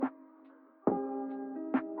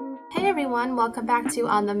Hey everyone, welcome back to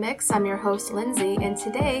On the Mix. I'm your host Lindsay, and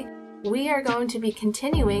today we are going to be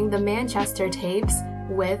continuing the Manchester tapes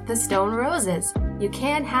with the Stone Roses. You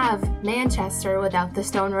can't have Manchester without the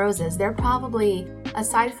Stone Roses. They're probably,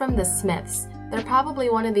 aside from the Smiths, they're probably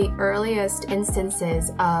one of the earliest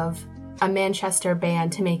instances of a Manchester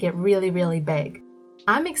band to make it really, really big.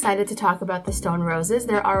 I'm excited to talk about the Stone Roses.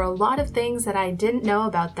 There are a lot of things that I didn't know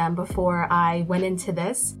about them before I went into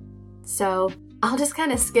this, so I'll just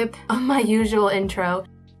kind of skip my usual intro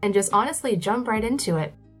and just honestly jump right into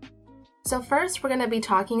it. So first, we're going to be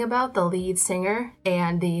talking about the lead singer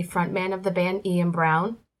and the frontman of the band, Ian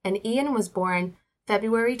Brown. And Ian was born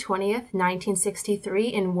February 20th, 1963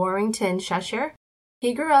 in Warrington, Cheshire.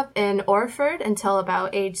 He grew up in Orford until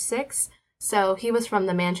about age 6, so he was from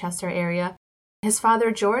the Manchester area. His father,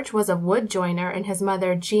 George, was a wood joiner, and his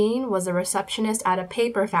mother, Jean, was a receptionist at a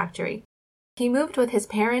paper factory. He moved with his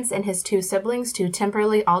parents and his 2 siblings to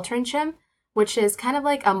Timperley, Altrincham, which is kind of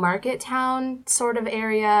like a market town sort of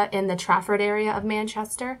area in the Trafford area of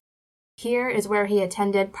Manchester. Here is where he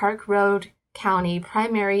attended Park Road County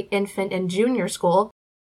Primary, Infant, and Junior School.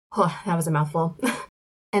 Oh, that was a mouthful.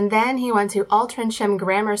 And then he went to Altrincham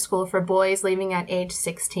Grammar School for boys, leaving at age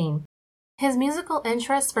 16. His musical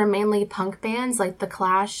interests were mainly punk bands like The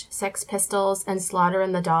Clash, Sex Pistols, and Slaughter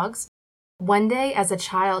and the Dogs. One day, as a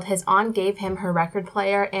child, his aunt gave him her record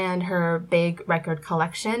player and her big record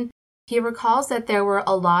collection. He recalls that there were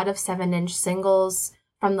a lot of 7-inch singles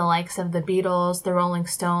from the likes of the Beatles, the Rolling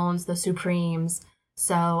Stones, the Supremes.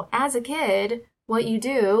 So, as a kid, what you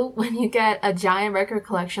do when you get a giant record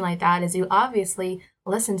collection like that is you obviously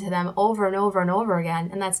listen to them over and over and over again,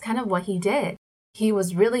 and that's kind of what he did. He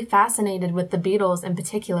was really fascinated with the Beatles in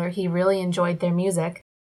particular. He really enjoyed their music.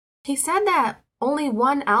 He said that only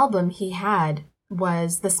one album he had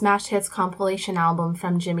was the Smash Hits compilation album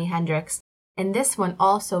from Jimi Hendrix, and this one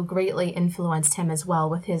also greatly influenced him as well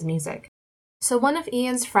with his music. So one of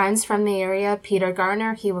Ian's friends from the area, Peter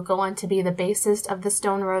Garner, he would go on to be the bassist of the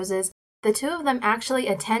Stone Roses. The 2 of them actually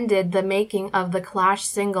attended the making of the Clash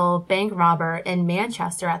single Bank Robber in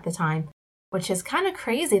Manchester at the time, which is kind of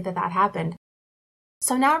crazy that happened.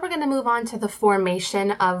 So now we're going to move on to the formation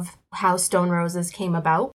of how Stone Roses came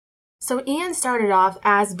about. So Ian started off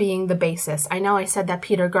as being the bassist. I know I said that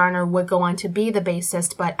Peter Garner would go on to be the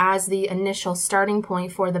bassist, but as the initial starting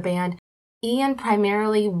point for the band, Ian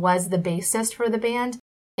primarily was the bassist for the band.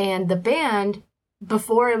 And the band,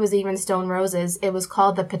 before it was even Stone Roses, it was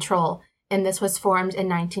called The Patrol. And this was formed in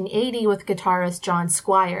 1980 with guitarist John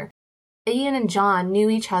Squire. Ian and John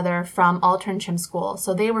knew each other from Altrincham School,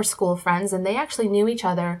 so they were school friends, and they actually knew each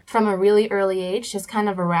other from a really early age, just kind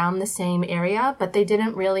of around the same area, but they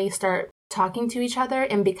didn't really start talking to each other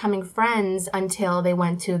and becoming friends until they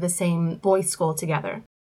went to the same boys' school together.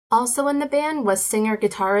 Also in the band was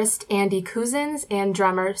singer-guitarist Andy Cousins and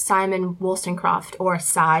drummer Simon Wollstonecroft, or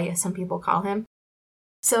Cy, as some people call him.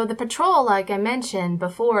 So the Patrol, like I mentioned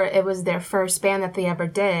before, it was their first band that they ever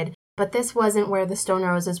did. But this wasn't where the Stone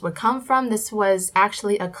Roses would come from. This was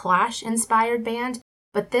actually a Clash-inspired band,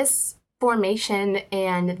 but this formation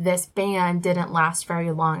and this band didn't last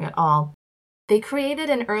very long at all. They created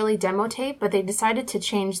an early demo tape, but they decided to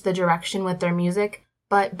change the direction with their music.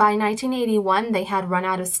 But by 1981, they had run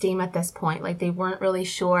out of steam at this point. Like, they weren't really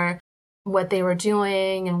sure what they were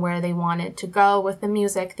doing and where they wanted to go with the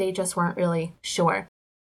music. They just weren't really sure.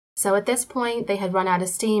 So at this point, they had run out of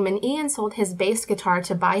steam, and Ian sold his bass guitar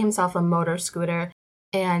to buy himself a motor scooter,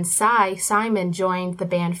 and Simon joined the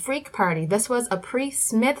band Freak Party. This was a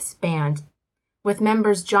pre-Smiths band with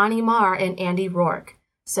members Johnny Marr and Andy Rourke.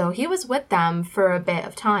 So he was with them for a bit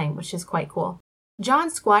of time, which is quite cool. John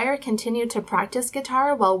Squire continued to practice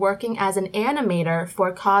guitar while working as an animator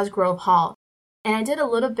for Cosgrove Hall. And I did a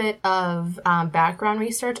little bit of background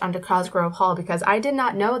research onto Cosgrove Hall because I did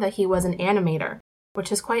not know that he was an animator, which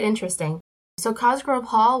is quite interesting. So Cosgrove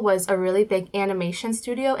Hall was a really big animation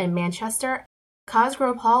studio in Manchester.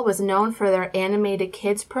 Cosgrove Hall was known for their animated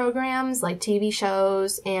kids programs like TV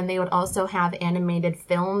shows, and they would also have animated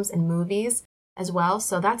films and movies as well.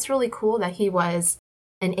 So that's really cool that he was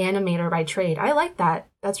an animator by trade. I like that.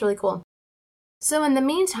 That's really cool. So in the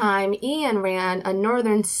meantime, Ian ran a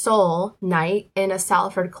Northern Soul night in a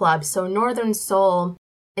Salford club. So Northern Soul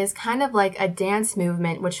is kind of like a dance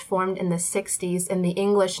movement which formed in the 60s in the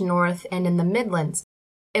English North and in the Midlands.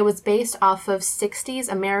 It was based off of 60s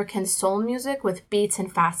American soul music with beats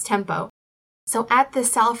and fast tempo. So at the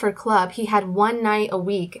Salford club, he had one night a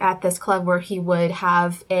week at this club where he would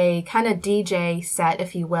have a kind of DJ set,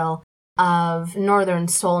 if you will, of Northern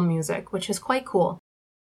soul music, which is quite cool.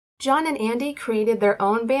 John and Andy created their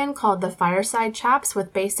own band called the Fireside Chaps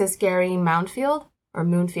with bassist Gary Mountfield. or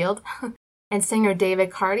Moonfield, and singer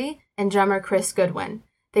David Carty, and drummer Chris Goodwin.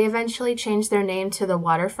 They eventually changed their name to The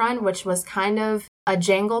Waterfront, which was kind of a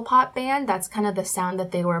jangle pop band. That's kind of the sound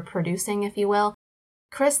that they were producing, if you will.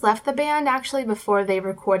 Chris left the band actually before they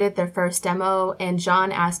recorded their first demo, and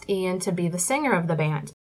John asked Ian to be the singer of the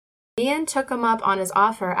band. Ian took him up on his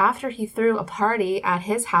offer after he threw a party at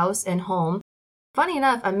his house and home. Funny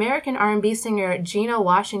enough, American R&B singer Gina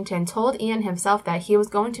Washington told Ian himself that he was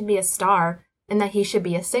going to be a star and that he should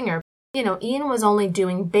be a singer. You know, Ian was only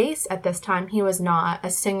doing bass at this time. He was not a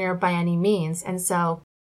singer by any means. And so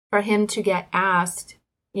for him to get asked,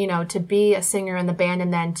 you know, to be a singer in the band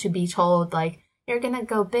and then to be told, like, you're going to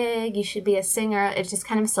go big, you should be a singer, it just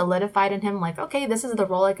kind of solidified in him, like, okay, this is the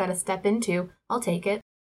role I got to step into. I'll take it.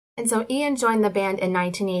 And so Ian joined the band in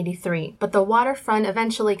 1983, but The Waterfront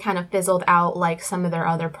eventually kind of fizzled out like some of their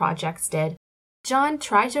other projects did. John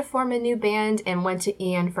tried to form a new band and went to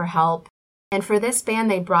Ian for help. And for this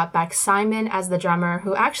band, they brought back Simon as the drummer,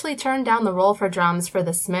 who actually turned down the role for drums for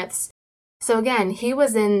the Smiths. So again, he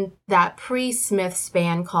was in that pre-Smiths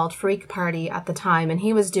band called Freak Party at the time, and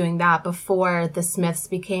he was doing that before the Smiths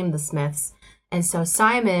became the Smiths. And so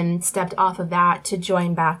Simon stepped off of that to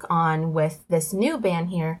join back on with this new band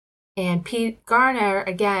here. And Pete Garner,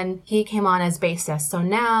 again, he came on as bassist. So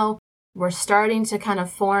now we're starting to kind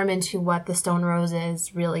of form into what the Stone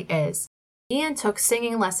Roses really is. Ian took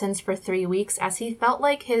singing lessons for 3 weeks as he felt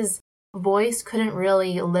like his voice couldn't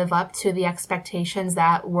really live up to the expectations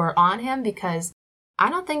that were on him, because I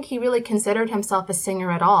don't think he really considered himself a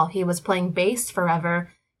singer at all. He was playing bass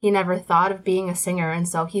forever. He never thought of being a singer, and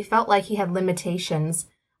so he felt like he had limitations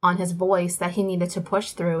on his voice that he needed to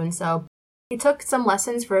push through, and so he took some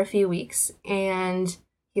lessons for a few weeks, and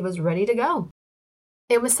he was ready to go.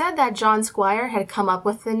 It was said that John Squire had come up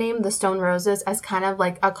with the name The Stone Roses as kind of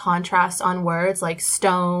like a contrast on words, like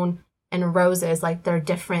stone and roses, like they're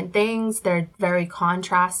different things, they're very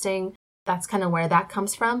contrasting. That's kind of where that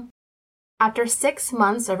comes from. After 6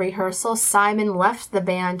 months of rehearsal, Simon left the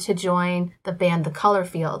band to join the band The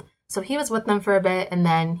Colorfield. So he was with them for a bit and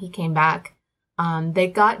then he came back. They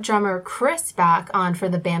got drummer Chris back on for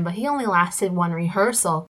the band, but he only lasted one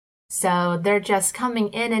rehearsal. So they're just coming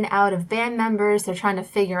in and out of band members. They're trying to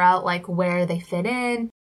figure out like where they fit in.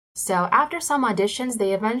 So after some auditions,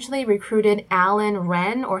 they eventually recruited Alan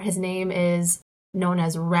Wren, or his name is known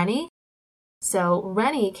as Rennie. So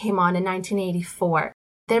Rennie came on in 1984.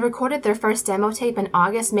 They recorded their first demo tape in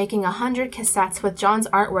August, making 100 cassettes with John's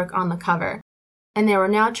artwork on the cover. And they were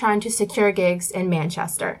now trying to secure gigs in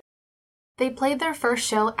Manchester. They played their first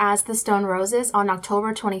show as the Stone Roses on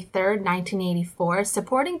October 23, 1984,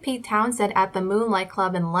 supporting Pete Townsend at the Moonlight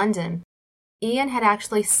Club in London. Ian had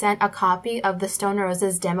actually sent a copy of the Stone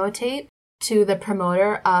Roses demo tape to the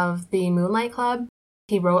promoter of the Moonlight Club.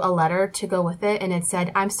 He wrote a letter to go with it, and it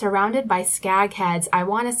said, "I'm surrounded by skag heads. I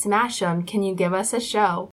want to smash them. Can you give us a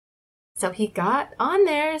show?" So he got on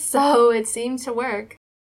there, so it seemed to work.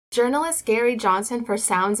 Journalist Gary Johnson for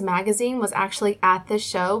Sounds magazine was actually at this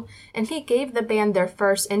show, and he gave the band their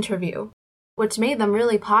first interview, which made them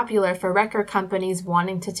really popular for record companies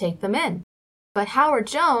wanting to take them in. But Howard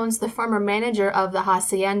Jones, the former manager of the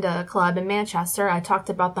Hacienda Club in Manchester, I talked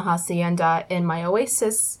about the Hacienda in my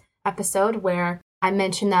Oasis episode where I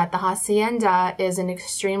mentioned that the Hacienda is an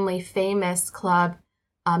extremely famous club,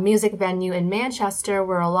 music venue in Manchester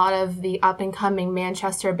where a lot of the up-and-coming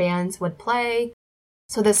Manchester bands would play.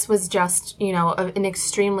 So this was just, an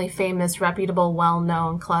extremely famous, reputable,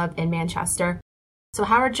 well-known club in Manchester. So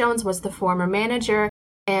Howard Jones was the former manager,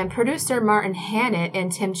 and producer Martin Hannett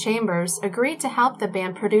and Tim Chambers agreed to help the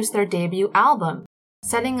band produce their debut album,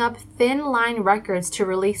 setting up Thin Line Records to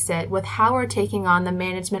release it, with Howard taking on the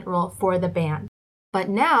management role for the band. But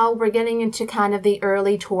now we're getting into kind of the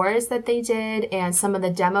early tours that they did and some of the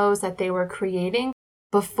demos that they were creating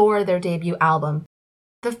before their debut album.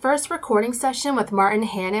 The first recording session with Martin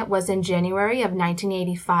Hannett was in January of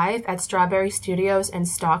 1985 at Strawberry Studios in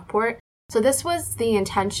Stockport. So this was the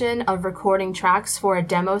intention of recording tracks for a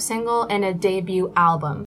demo single and a debut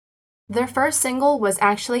album. Their first single was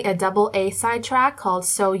actually a double A-side track called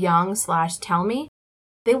So Young / Tell Me.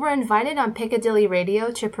 They were invited on Piccadilly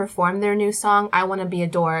Radio to perform their new song, I Want to Be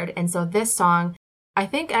Adored. And so this song, I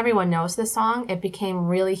think everyone knows this song. It became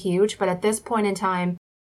really huge, but at this point in time,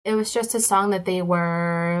 it was just a song that they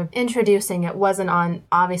were introducing. It wasn't on,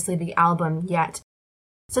 obviously, the album yet.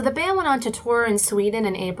 So the band went on to tour in Sweden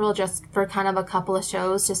in April just for kind of a couple of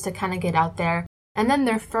shows just to kind of get out there. And then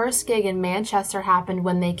their first gig in Manchester happened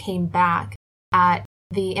when they came back at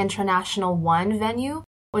the International One venue,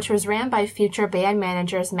 which was ran by future band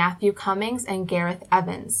managers Matthew Cummings and Gareth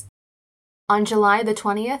Evans. On July the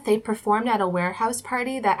 20th, they performed at a warehouse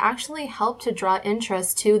party that actually helped to draw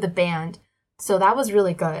interest to the band. So that was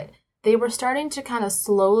really good. They were starting to kind of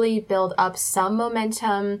slowly build up some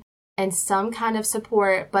momentum and some kind of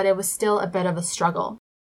support, but it was still a bit of a struggle.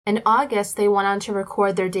 In August, they went on to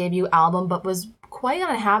record their debut album, but was quite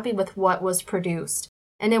unhappy with what was produced.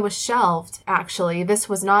 And it was shelved, actually. This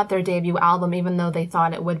was not their debut album, even though they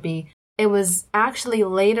thought it would be. It was actually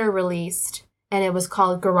later released, and it was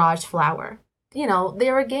called Garage Flower. You know, they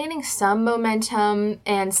were gaining some momentum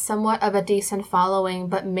and somewhat of a decent following,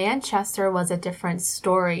 but Manchester was a different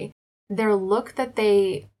story. Their look that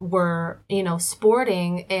they were,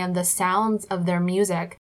 sporting and the sounds of their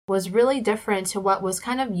music was really different to what was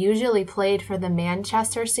kind of usually played for the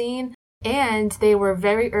Manchester scene, and they were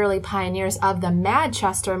very early pioneers of the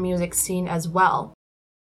Manchester music scene as well.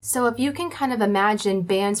 So if you can kind of imagine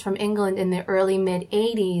bands from England in the early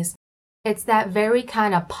mid-80s, it's that very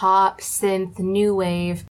kind of pop, synth, new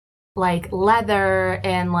wave, like Leather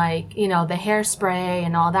and the Hairspray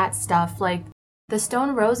and all that stuff. Like, the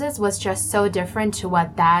Stone Roses was just so different to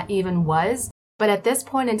what that even was. But at this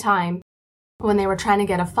point in time, when they were trying to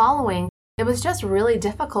get a following, it was just really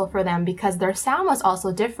difficult for them because their sound was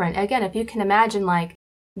also different. Again, if you can imagine like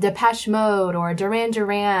Depeche Mode or Duran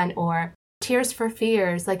Duran or Tears for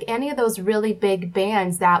Fears, like any of those really big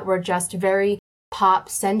bands that were just very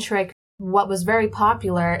pop-centric, what was very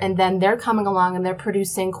popular, and then they're coming along and they're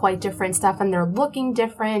producing quite different stuff and they're looking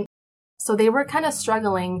different. So they were kind of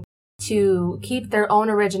struggling to keep their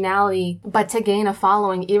own originality, but to gain a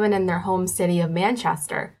following even in their home city of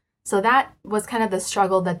Manchester. So that was kind of the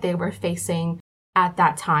struggle that they were facing at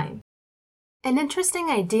that time. An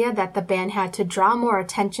interesting idea that the band had to draw more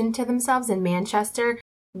attention to themselves in Manchester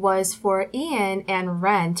was for Ian and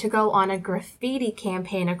Ren to go on a graffiti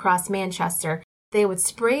campaign across Manchester. They would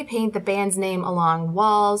spray paint the band's name along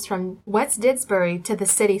walls from West Didsbury to the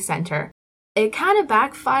city centre. It kind of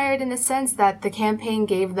backfired in a sense that the campaign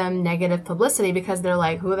gave them negative publicity because they're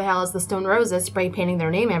like, who the hell is the Stone Roses spray painting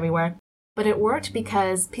their name everywhere? But it worked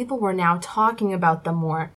because people were now talking about them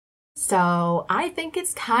more. So I think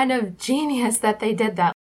it's kind of genius that they did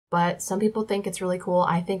that. But some people think it's really cool.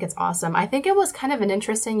 I think it's awesome. I think it was kind of an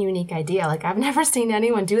interesting, unique idea. Like, I've never seen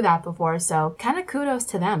anyone do that before, so kind of kudos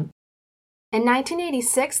to them. In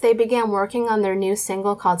 1986, they began working on their new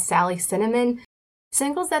single called Sally Cinnamon.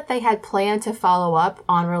 Singles that they had planned to follow up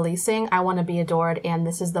on releasing I Want to Be Adored and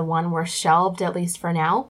This Is the One were shelved, at least for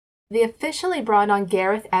now. They officially brought on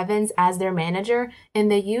Gareth Evans as their manager,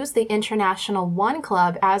 and they used the International One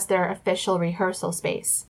Club as their official rehearsal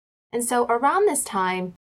space. And so around this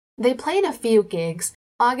time, they played a few gigs.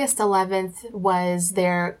 August 11th was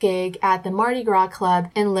their gig at the Mardi Gras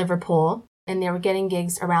Club in Liverpool, and they were getting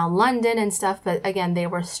gigs around London and stuff, but again, they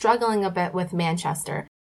were struggling a bit with Manchester.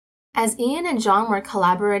 As Ian and John were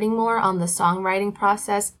collaborating more on the songwriting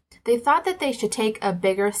process, they thought that they should take a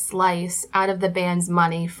bigger slice out of the band's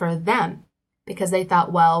money for them, because they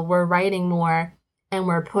thought, well, we're writing more and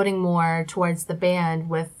we're putting more towards the band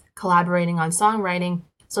with collaborating on songwriting,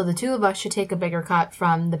 so the two of us should take a bigger cut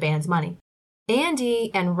from the band's money. Andy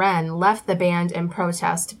and Ren left the band in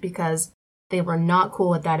protest because they were not cool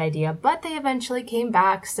with that idea, but they eventually came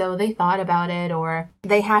back, so they thought about it or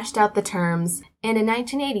they hashed out the terms. And in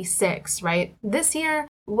 1986, right, this year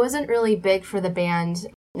wasn't really big for the band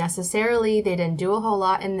necessarily. They didn't do a whole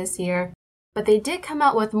lot in this year, but they did come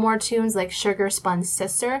out with more tunes like Sugar Spun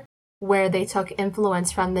Sister, where they took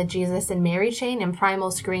influence from the Jesus and Mary chain and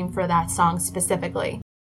Primal Scream for that song specifically.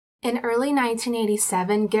 In early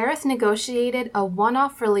 1987, Gareth negotiated a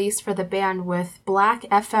one-off release for the band with Black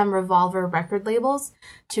FM Revolver record labels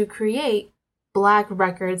to create Black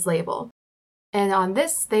Records label. And on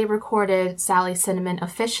this, they recorded Sally Cinnamon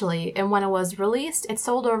officially, and when it was released, it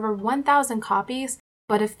sold over 1,000 copies,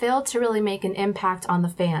 but it failed to really make an impact on the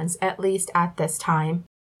fans, at least at this time.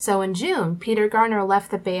 So in June, Peter Garner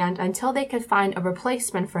left the band until they could find a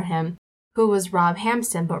replacement for him, who was Rob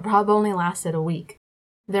Hampson, but Rob only lasted a week.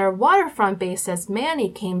 Their Waterfront bassist Manny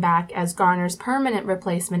came back as Garner's permanent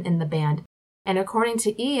replacement in the band. And according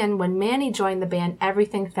to Ian, when Manny joined the band,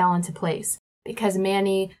 everything fell into place. Because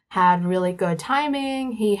Manny had really good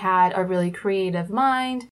timing, he had a really creative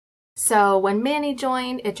mind. So when Manny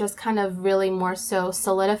joined, it just kind of really more so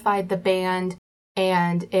solidified the band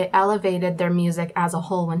and it elevated their music as a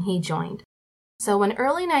whole when he joined. So in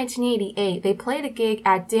early 1988, they played a gig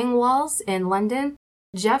at Dingwalls in London.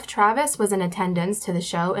 Jeff Travis was in attendance to the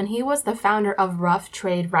show, and he was the founder of Rough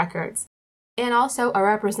Trade Records. And also a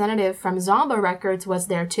representative from Zomba Records was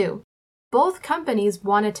there too. Both companies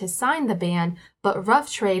wanted to sign the band, but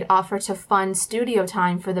Rough Trade offered to fund studio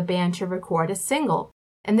time for the band to record a single.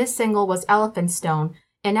 and this single was Elephant Stone.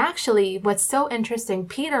 And actually, what's so interesting,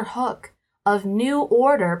 Peter Hook of New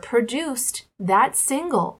Order produced that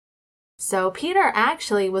single. So Peter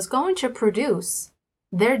actually was going to produce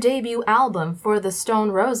their debut album for the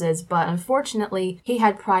Stone Roses, but unfortunately, he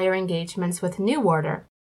had prior engagements with New Order.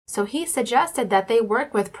 So he suggested that they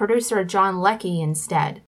work with producer John Leckie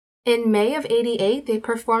instead. In May of '88, they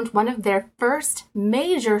performed one of their first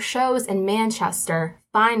major shows in Manchester,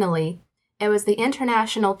 finally. It was the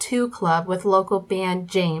International 2 Club with local band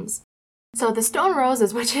James. So the Stone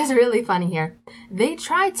Roses, which is really funny here, they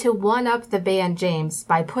tried to one-up the band James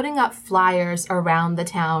by putting up flyers around the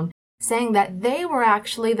town saying that they were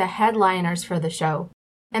actually the headliners for the show.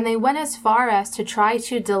 And they went as far as to try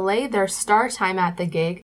to delay their start time at the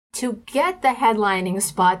gig to get the headlining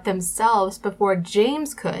spot themselves before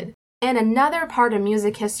James could. And another part of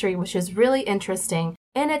music history which is really interesting,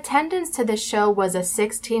 in attendance to this show was a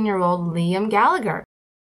 16-year-old Liam Gallagher.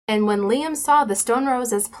 And when Liam saw the Stone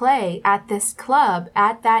Roses play at this club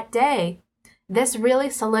at that day, this really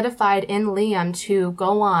solidified in Liam to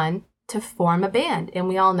go on to form a band. And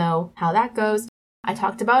we all know how that goes. I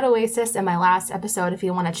talked about Oasis in my last episode if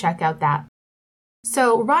you want to check out that.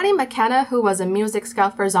 So Roddy McKenna, who was a music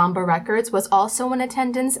scout for Zomba Records, was also in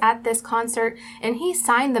attendance at this concert, and he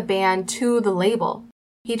signed the band to the label.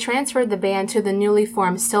 He transferred the band to the newly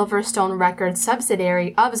formed Silverstone Records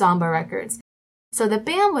subsidiary of Zomba Records. So the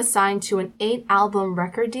band was signed to an 8-album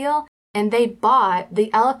record deal, and they bought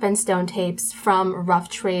the Elephant Stone tapes from Rough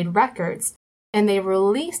Trade Records, and they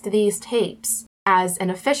released these tapes as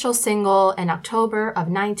an official single in October of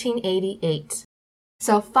 1988.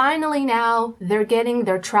 So finally now, they're getting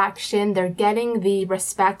their traction, they're getting the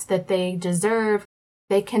respect that they deserve.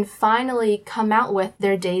 They can finally come out with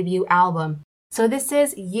their debut album. So this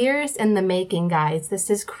is years in the making, guys. This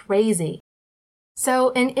is crazy. So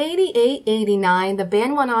in 88-89, the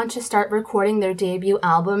band went on to start recording their debut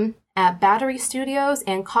album at Battery Studios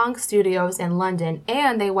and Kong Studios in London,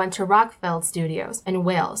 and they went to Rockfield Studios in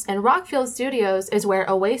Wales. And Rockfield Studios is where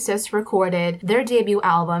Oasis recorded their debut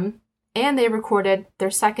album, and they recorded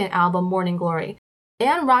their second album, Morning Glory.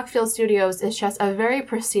 And Rockfield Studios is just a very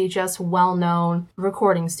prestigious, well-known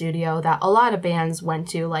recording studio that a lot of bands went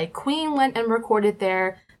to. Like Queen went and recorded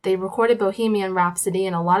there. They recorded Bohemian Rhapsody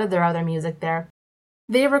and a lot of their other music there.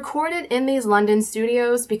 They recorded in these London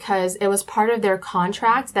studios because it was part of their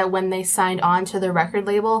contract that when they signed on to the record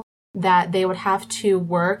label, that they would have to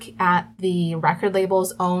work at the record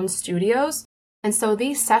label's own studios. And so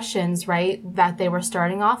these sessions, right, that they were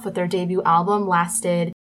starting off with their debut album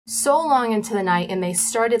lasted so long into the night, and they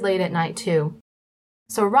started late at night too.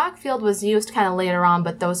 So Rockfield was used kind of later on,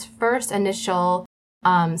 but those first initial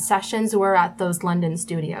sessions were at those London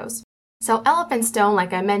studios. So Elephant Stone,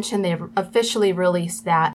 like I mentioned, they officially released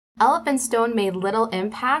that. Elephant Stone made little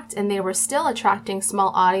impact, and they were still attracting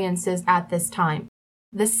small audiences at this time.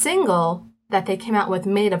 The single that they came out with,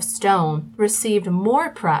 Made of Stone, received more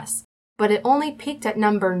press, but it only peaked at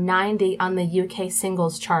number 90 on the UK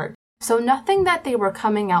singles chart. So nothing that they were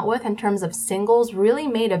coming out with in terms of singles really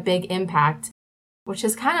made a big impact, which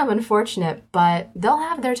is kind of unfortunate, but they'll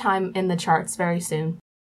have their time in the charts very soon.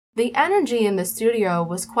 The energy in the studio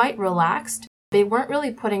was quite relaxed. They weren't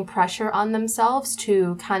really putting pressure on themselves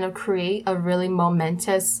to kind of create a really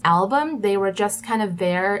momentous album. They were just kind of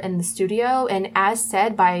there in the studio, and as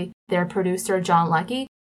said by their producer John Leckie,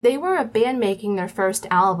 they were a band making their first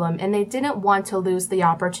album, and they didn't want to lose the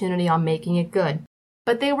opportunity on making it good.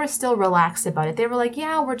 But they were still relaxed about it. They were like,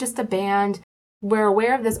 yeah, we're just a band. We're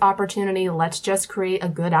aware of this opportunity. Let's just create a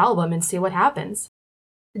good album and see what happens.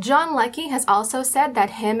 John Leckie has also said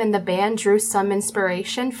that him and the band drew some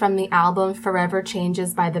inspiration from the album Forever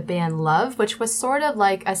Changes by the band Love, which was sort of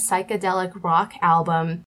like a psychedelic rock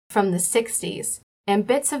album from the 60s. And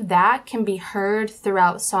bits of that can be heard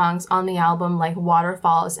throughout songs on the album, like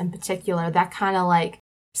Waterfalls in particular, that kind of like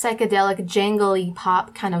psychedelic, jangly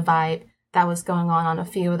pop kind of vibe that was going on a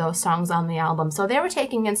few of those songs on the album. So they were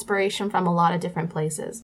taking inspiration from a lot of different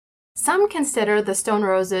places. Some consider the Stone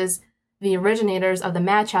Roses the originators of the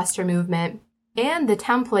Manchester movement and the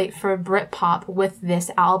template for Britpop with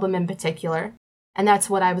this album in particular. And that's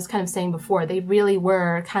what I was kind of saying before. They really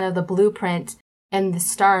were kind of the blueprint and the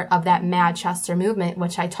start of that Manchester movement,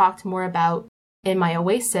 which I talked more about in my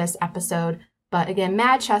Oasis episode. But again,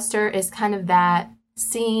 Manchester is kind of that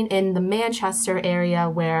scene in the Manchester area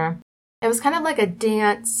where it was kind of like a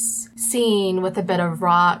dance scene with a bit of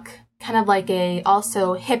rock, kind of like a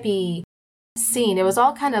also hippie scene. It was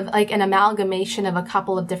all kind of like an amalgamation of a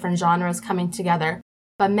couple of different genres coming together.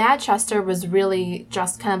 But Manchester was really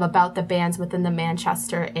just kind of about the bands within the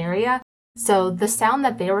Manchester area. So the sound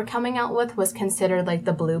that they were coming out with was considered like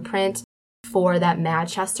the blueprint for that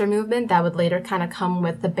Manchester movement that would later kind of come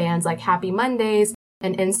with the bands like Happy Mondays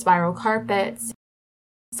and In Spiral Carpets.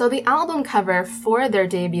 So the album cover for their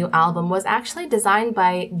debut album was actually designed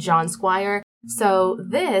by John Squire. So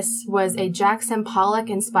this was a Jackson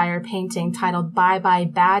Pollock-inspired painting titled Bye Bye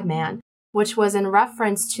Bad Man, which was in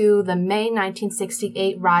reference to the May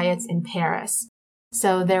 1968 riots in Paris.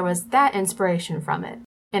 So there was that inspiration from it.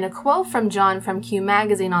 And a quote from John from Q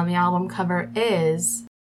Magazine on the album cover is,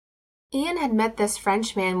 "Ian had met this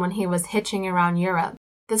Frenchman when he was hitching around Europe.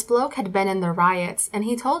 This bloke had been in the riots, and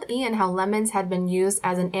he told Ian how lemons had been used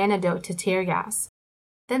as an antidote to tear gas.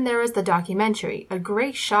 Then there was the documentary, a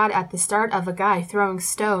great shot at the start of a guy throwing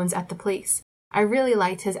stones at the police. I really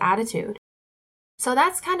liked his attitude." So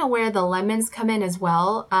that's kind of where the lemons come in as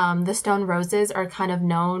well. The Stone Roses are kind of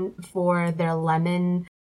known for their lemon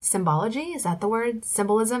symbology. Is that the word?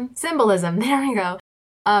 Symbolism? Symbolism. There we go.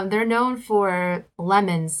 They're known for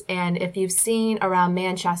lemons, and if you've seen around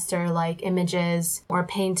Manchester like images or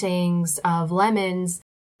paintings of lemons,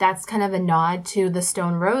 that's kind of a nod to the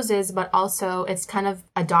Stone Roses, but also it's kind of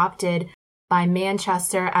adopted by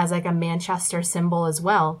Manchester as like a Manchester symbol as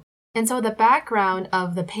well. And so the background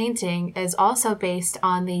of the painting is also based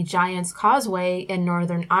on the Giant's Causeway in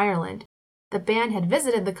Northern Ireland. The band had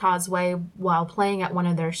visited the causeway while playing at one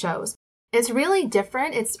of their shows. It's really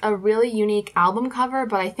different. It's a really unique album cover,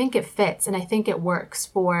 but I think it fits and I think it works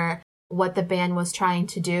for what the band was trying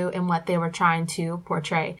to do and what they were trying to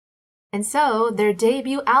portray. And so their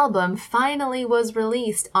debut album finally was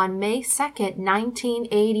released on May 2nd,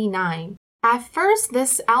 1989. At first,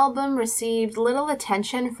 this album received little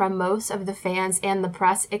attention from most of the fans and the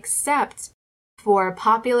press except for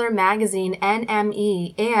popular magazine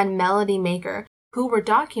NME and Melody Maker, who were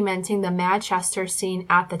documenting the Manchester scene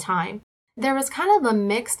at the time. There was kind of a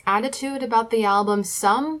mixed attitude about the album.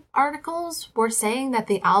 Some articles were saying that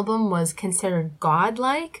the album was considered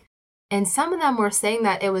godlike, and some of them were saying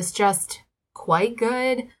that it was just quite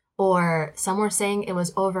good, or some were saying it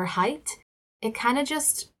was overhyped. It kind of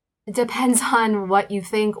just depends on what you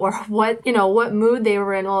think or what mood they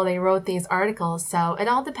were in while they wrote these articles. So it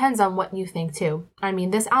all depends on what you think too. I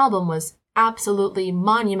mean, this album was absolutely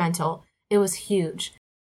monumental. It was huge.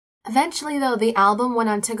 Eventually, though, the album went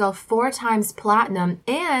on to go 4 times platinum,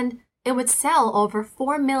 and it would sell over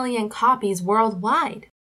 4 million copies worldwide.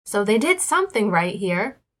 So they did something right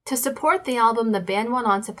here. To support the album, the band went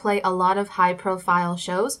on to play a lot of high-profile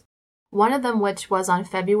shows, one of them which was on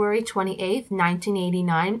February 28,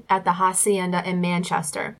 1989, at the Hacienda in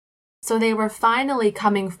Manchester. So they were finally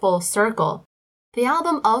coming full circle. The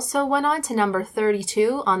album also went on to number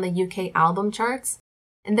 32 on the UK album charts,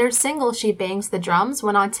 and their single, She Bangs the Drums,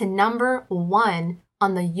 went on to number 1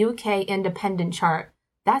 on the UK independent chart.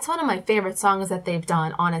 That's one of my favorite songs that they've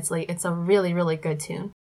done, honestly. It's a really, really good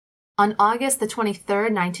tune. On August the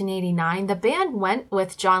 23rd, 1989, the band went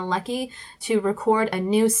with John Leckie to record a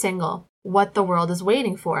new single, What the World is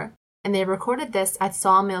Waiting For, and they recorded this at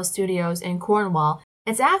Sawmill Studios in Cornwall.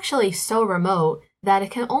 It's actually so remote that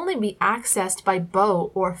it can only be accessed by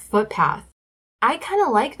boat or footpath. I kind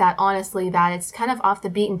of like that, honestly, that it's kind of off the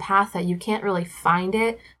beaten path, that you can't really find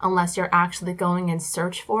it unless you're actually going and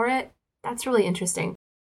search for it. That's really interesting.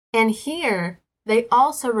 And here, they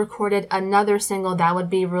also recorded another single that would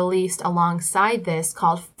be released alongside this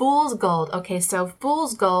called Fool's Gold. Okay, so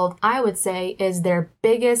Fool's Gold, I would say, is their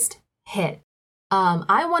biggest hit.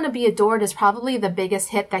 I Want to Be Adored is probably the biggest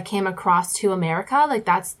hit that came across to America. Like,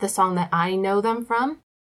 that's the song that I know them from.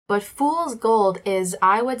 But Fool's Gold is,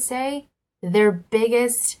 I would say, their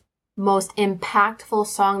biggest, most impactful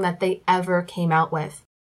song that they ever came out with.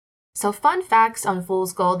 So fun facts on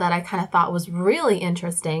Fool's Gold that I kind of thought was really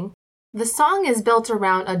interesting. The song is built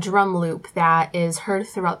around a drum loop that is heard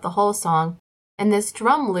throughout the whole song. And this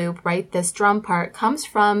drum loop, right, this drum part, comes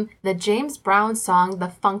from the James Brown song, The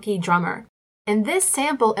Funky Drummer. And this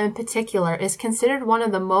sample in particular is considered one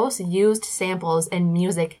of the most used samples in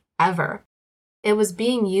music ever. It was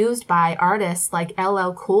being used by artists like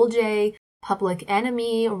LL Cool J, Public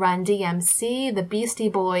Enemy, Run DMC, the Beastie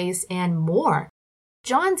Boys, and more.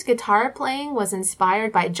 John's guitar playing was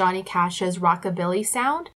inspired by Johnny Cash's rockabilly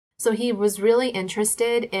sound, so he was really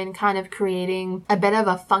interested in kind of creating a bit of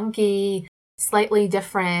a funky, slightly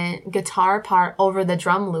different guitar part over the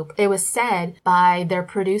drum loop. It was said by their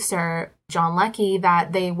producer, John Leckie,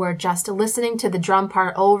 that they were just listening to the drum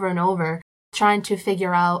part over and over, trying to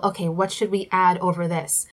figure out, okay, what should we add over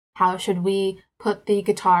this? How should we put the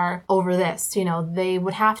guitar over this? You know, they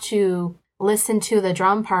would have to listen to the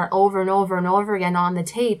drum part over and over and over again on the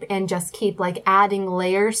tape and just keep like adding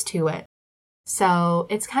layers to it. So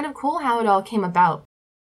it's kind of cool how it all came about.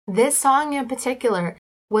 This song in particular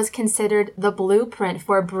was considered the blueprint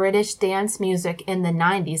for British dance music in the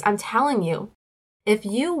 90s. I'm telling you, if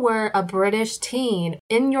you were a British teen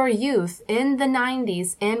in your youth in the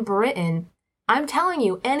 90s in Britain, I'm telling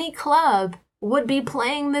you, any club would be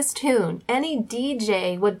playing this tune. Any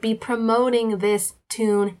DJ would be promoting this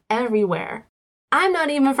tune everywhere. I'm not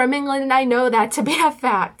even from England and I know that to be a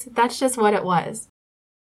fact. That's just what it was.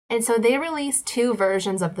 And so they released 2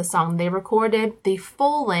 versions of the song. They recorded the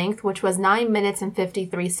full length, which was 9 minutes and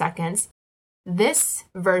 53 seconds. This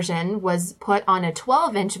version was put on a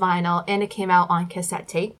 12-inch vinyl and it came out on cassette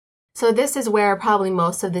tape. So this is where probably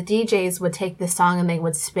most of the DJs would take this song and they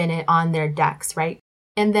would spin it on their decks, right?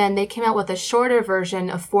 And then they came out with a shorter version,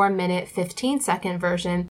 a 4-minute, 15-second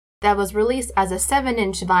version that was released as a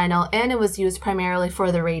 7-inch vinyl, and it was used primarily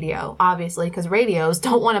for the radio, obviously, because radios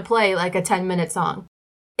don't want to play like a 10-minute song.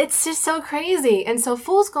 It's just so crazy. And so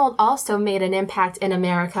Fool's Gold also made an impact in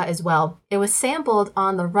America as well. It was sampled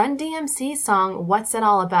on the Run DMC song, What's It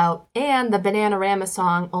All About, and the Bananarama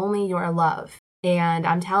song, Only Your Love. And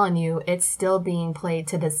I'm telling you, it's still being played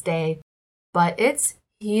to this day. But it's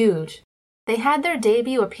huge. They had their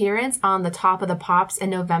debut appearance on the Top of the Pops in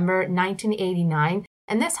November 1989,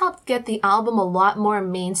 and this helped get the album a lot more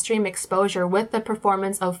mainstream exposure with the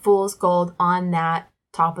performance of Fool's Gold on that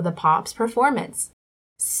Top of the Pops performance.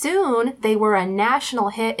 Soon, they were a national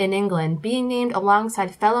hit in England, being named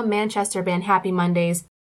alongside fellow Manchester band Happy Mondays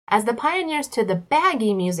as the pioneers to the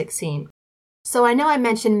baggy music scene. So I know I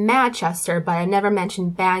mentioned Manchester, but I never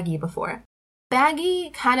mentioned baggy before.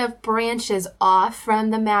 Baggy kind of branches off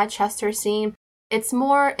from the Manchester scene. It's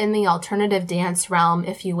more in the alternative dance realm,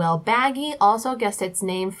 if you will. Baggy also gets its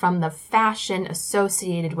name from the fashion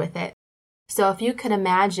associated with it. So if you could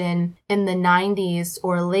imagine in the 90s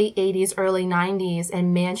or late 80s, early 90s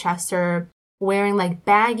in Manchester wearing like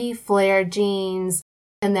baggy flare jeans,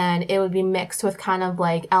 and then it would be mixed with kind of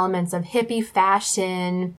like elements of hippie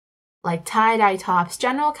fashion, like tie-dye tops,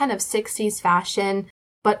 general kind of 60s fashion,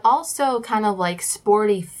 but also kind of like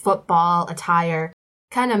sporty football attire,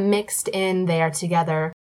 kind of mixed in there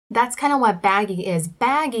together. That's kind of what baggy is.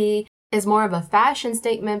 Baggy is more of a fashion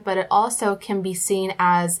statement, but it also can be seen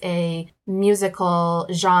as a musical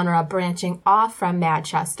genre branching off from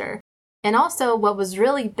Manchester. And also what was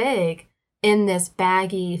really big in this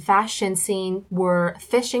baggy fashion scene were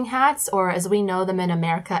fishing hats, or as we know them in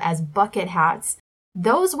America as bucket hats.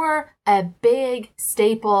 Those were a big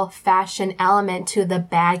staple fashion element to the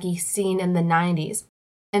baggy scene in the 90s.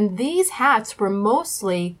 And these hats were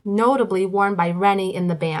mostly notably worn by Rennie in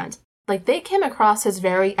the band. Like, they came across as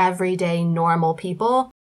very everyday, normal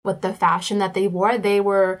people with the fashion that they wore. They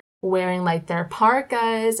were wearing like their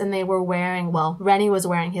parkas, and they were wearing, well, Rennie was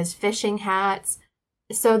wearing his fishing hats.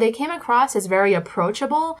 So they came across as very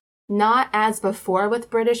approachable, not as before with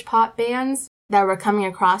British pop bands that were coming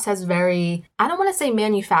across as very, I don't want to say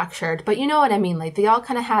manufactured, but you know what I mean. Like, they all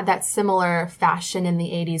kind of had that similar fashion in the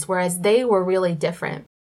 80s, whereas they were really different.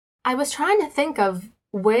 I was trying to think of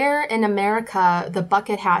where in America the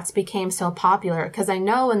bucket hats became so popular, because I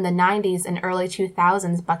know in the 90s and early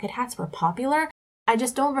 2000s bucket hats were popular. I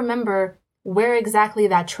just don't remember where exactly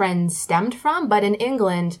that trend stemmed from, but in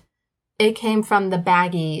England, it came from the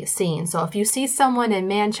baggy scene. So if you see someone in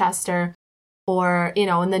Manchester or, you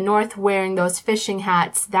know, in the north wearing those fishing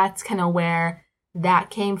hats, that's kind of where that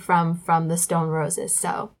came from the Stone Roses.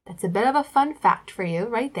 So that's a bit of a fun fact for you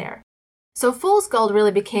right there. So Fool's Gold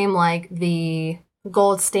really became like the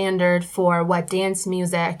gold standard for what dance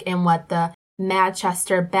music and what the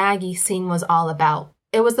Manchester baggy scene was all about.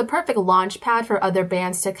 It was the perfect launch pad for other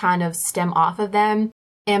bands to kind of stem off of them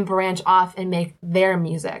and branch off and make their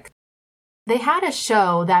music. They had a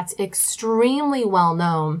show that's extremely well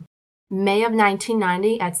known, May of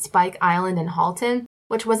 1990 at Spike Island in Halton,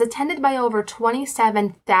 which was attended by over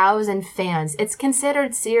 27,000 fans. It's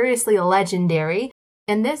considered seriously legendary,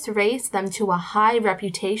 and this raised them to a high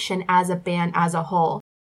reputation as a band as a whole.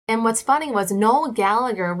 And what's funny was Noel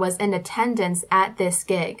Gallagher was in attendance at this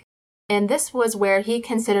gig, and this was where he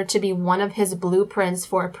considered to be one of his blueprints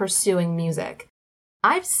for pursuing music.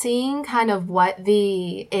 I've seen kind of what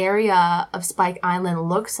the area of Spike Island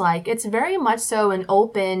looks like. It's very much so an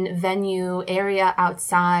open venue area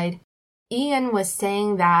outside. Ian was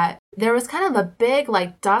saying that there was kind of a big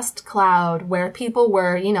like dust cloud where people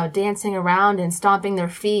were, you know, dancing around and stomping their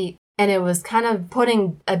feet. And it was kind of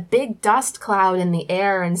putting a big dust cloud in the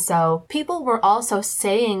air. And so people were also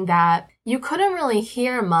saying that you couldn't really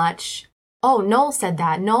hear much. Oh, Noel said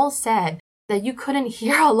that. Noel said that you couldn't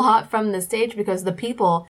hear a lot from the stage because the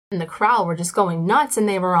people and the crowd were just going nuts, and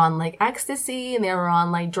they were on like ecstasy and they were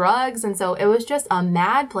on like drugs. And so it was just a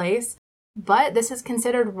mad place. But this is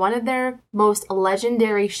considered one of their most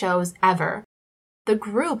legendary shows ever. The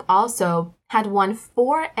group also had won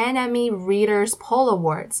 4 NME Readers Poll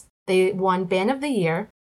Awards. They won Band of the Year,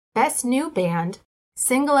 Best New Band,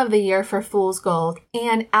 Single of the Year for Fool's Gold,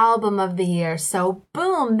 and Album of the Year. So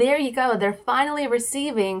boom, there you go. They're finally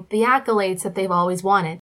receiving the accolades that they've always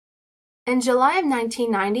wanted. In July of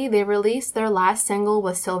 1990, they released their last single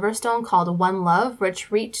with Silverstone called One Love,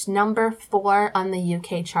 which reached number 4 on the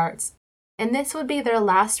UK charts. And this would be their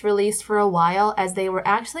last release for a while, as they were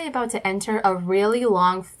actually about to enter a really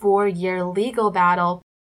long 4-year legal battle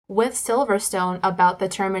with Silverstone about the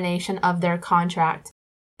termination of their contract.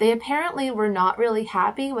 They apparently were not really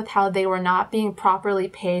happy with how they were not being properly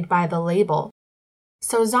paid by the label.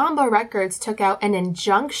 So Zomba Records took out an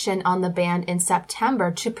injunction on the band in September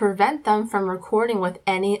to prevent them from recording with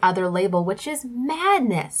any other label, which is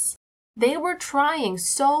madness. They were trying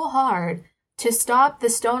so hard to stop the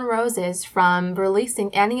Stone Roses from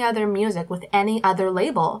releasing any other music with any other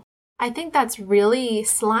label. I think that's really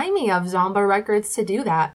slimy of Zomba Records to do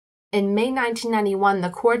that. In May 1991, the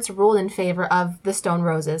courts ruled in favor of the Stone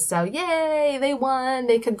Roses. So yay, they won.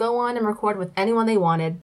 They could go on and record with anyone they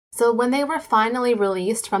wanted. So when they were finally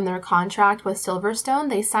released from their contract with Silverstone,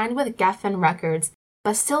 they signed with Geffen Records.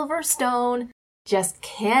 But Silverstone just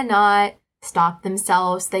cannot stop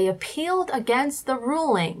themselves. They appealed against the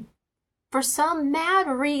ruling for some mad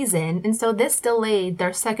reason, and so this delayed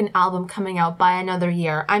their second album coming out by another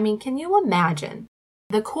year. I mean, can you imagine?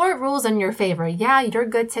 The court rules in your favor. Yeah, you're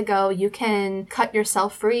good to go. You can cut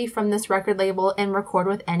yourself free from this record label and record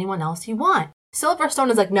with anyone else you want. Silverstone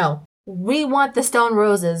is like, no, we want the Stone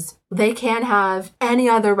Roses. They can't have any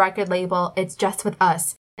other record label. It's just with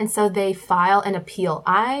us. And so they file an appeal.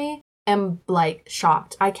 I am like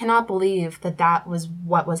shocked. I cannot believe that was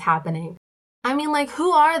what was happening. I mean, like,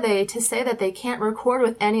 who are they to say that they can't record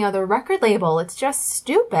with any other record label? It's just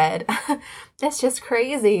stupid. It's just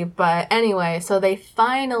crazy. But anyway, so they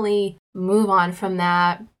finally move on from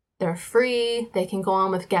that. They're free. They can go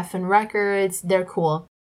on with Geffen Records. They're cool.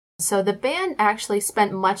 So the band actually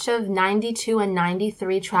spent much of 92 and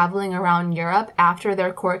 93 traveling around Europe after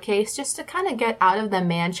their court case just to kind of get out of the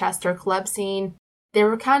Manchester club scene. They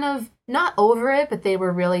were kind of not over it, but they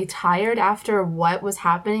were really tired after what was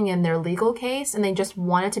happening in their legal case, and they just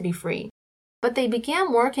wanted to be free. But they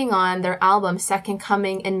began working on their album Second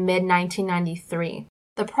Coming in mid-1993.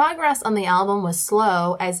 The progress on the album was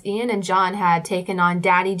slow, as Ian and John had taken on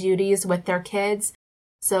daddy duties with their kids,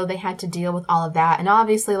 so they had to deal with all of that. And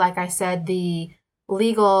obviously, like I said, the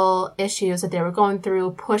legal issues that they were going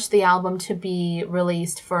through pushed the album to be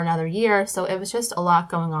released for another year, so it was just a lot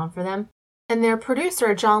going on for them. And their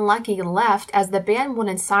producer, John Leckie, left as the band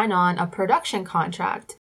wouldn't sign on a production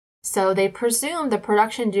contract. So they presumed the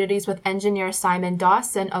production duties with engineer Simon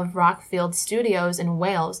Dawson of Rockfield Studios in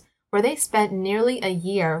Wales, where they spent nearly a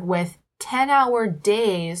year with 10-hour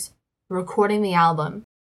days recording the album.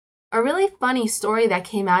 A really funny story that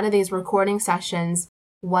came out of these recording sessions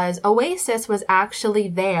was Oasis was actually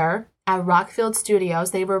there at Rockfield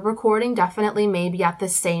Studios. They were recording definitely maybe at the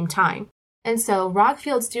same time. And so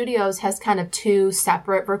Rockfield Studios has kind of 2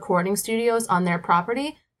 separate recording studios on their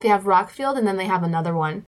property. They have Rockfield and then they have another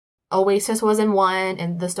one. Oasis was in one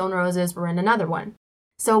and the Stone Roses were in another one.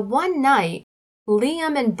 So one night,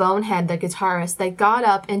 Liam and Bonehead, the guitarist, they got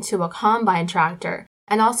up into a combine tractor.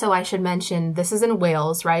 And also I should mention, this is in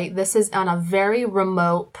Wales, right? This is on a very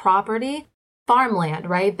remote property, farmland,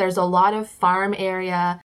 right? There's a lot of farm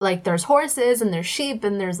area. Like, there's horses and there's sheep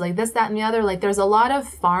and there's like this, that, and the other. Like, there's a lot of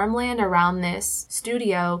farmland around this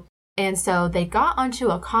studio. And so they got onto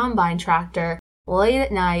a combine tractor late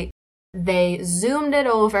at night. They zoomed it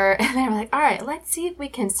over and they were like, all right, let's see if we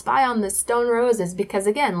can spy on the Stone Roses. Because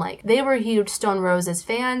again, like, they were huge Stone Roses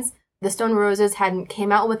fans. The Stone Roses hadn't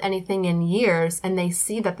came out with anything in years. And they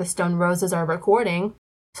see that the Stone Roses are recording.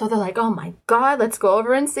 So they're like, oh my God, let's go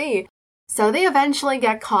over and see. So they eventually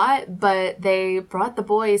get caught, but they brought the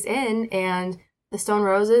boys in, and the Stone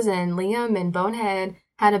Roses and Liam and Bonehead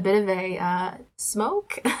had a bit of a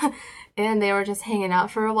smoke, and they were just hanging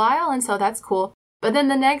out for a while, and so that's cool. But then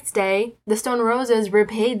the next day, the Stone Roses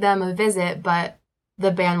repaid them a visit, but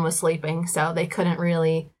the band was sleeping, so they couldn't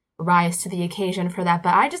really rise to the occasion for that.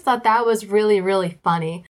 But I just thought that was really, really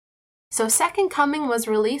funny. So Second Coming was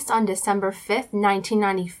released on December 5th,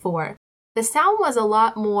 1994. The sound was a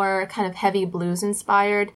lot more kind of heavy blues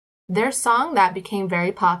inspired. Their song that became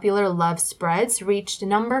very popular, Love Spreads, reached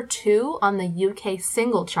number 2 on the UK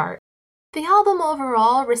single chart. The album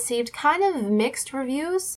overall received kind of mixed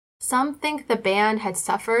reviews. Some think the band had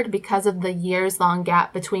suffered because of the years-long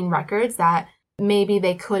gap between records, that maybe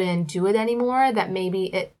they couldn't do it anymore, that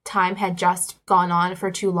maybe time had just gone on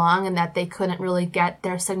for too long and that they couldn't really get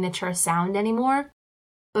their signature sound anymore.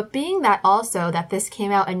 But being that also that this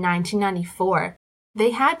came out in 1994,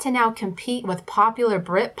 they had to now compete with popular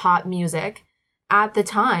Britpop music at the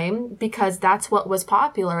time because that's what was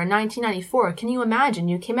popular in 1994. Can you imagine?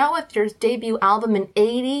 You came out with your debut album in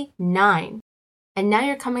 89. And now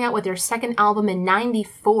you're coming out with your second album in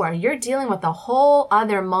 94. You're dealing with a whole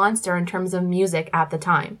other monster in terms of music at the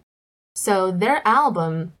time. So their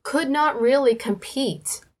album could not really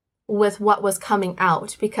compete with what was coming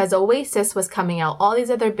out because Oasis was coming out. All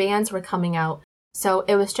these other bands were coming out. So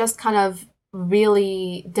it was just kind of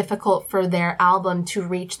really difficult for their album to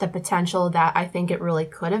reach the potential that I think it really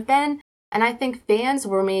could have been. And I think fans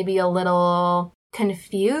were maybe a little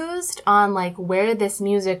confused on like where this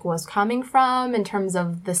music was coming from in terms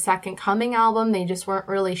of the Second Coming album. They just weren't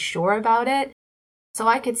really sure about it. So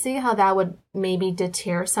I could see how that would maybe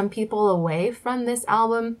deter some people away from this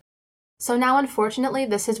album. So now, unfortunately,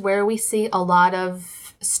 this is where we see a lot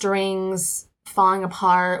of strings falling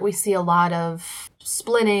apart. We see a lot of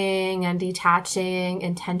splitting and detaching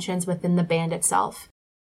and tensions within the band itself.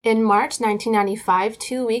 In March 1995,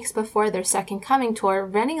 2 weeks before their Second Coming tour,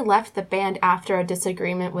 Rennie left the band after a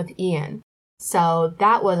disagreement with Ian. So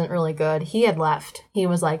that wasn't really good. He had left. He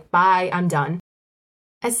was like, bye, I'm done.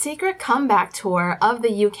 A secret comeback tour of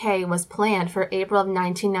the UK was planned for April of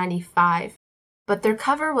 1995, but their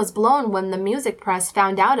cover was blown when the music press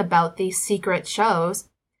found out about these secret shows,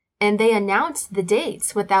 and they announced the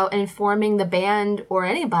dates without informing the band or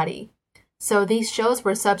anybody. So these shows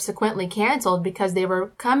were subsequently canceled because they were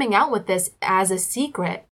coming out with this as a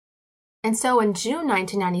secret. And so in June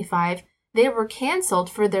 1995, they were canceled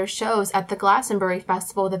for their shows at the Glastonbury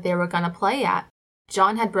Festival that they were going to play at.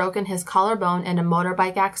 John had broken his collarbone in a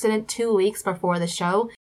motorbike accident 2 weeks before the show.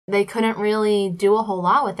 They couldn't really do a whole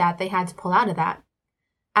lot with that. They had to pull out of that.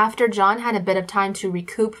 After John had a bit of time to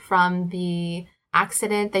recoup from the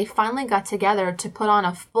accident, they finally got together to put on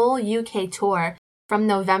a full UK tour from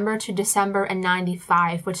November to December in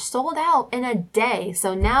 95, which sold out in a day.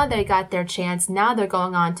 So now they got their chance. Now they're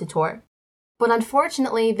going on to tour. But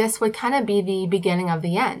unfortunately, this would kind of be the beginning of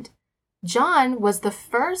the end. John was the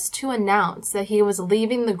first to announce that he was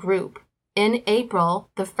leaving the group in April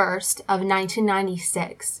the 1st of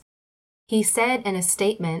 1996. He said in a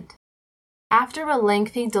statement, "After a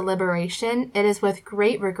lengthy deliberation, it is with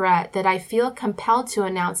great regret that I feel compelled to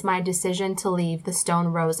announce my decision to leave the Stone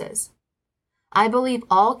Roses. I believe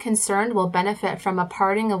all concerned will benefit from a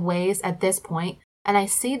parting of ways at this point, and I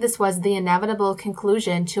see this was the inevitable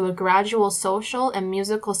conclusion to a gradual social and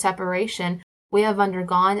musical separation we have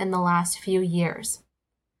undergone in the last few years.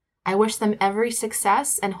 I wish them every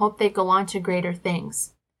success and hope they go on to greater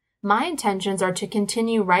things. My intentions are to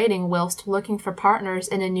continue writing whilst looking for partners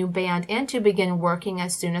in a new band and to begin working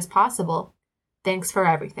as soon as possible. Thanks for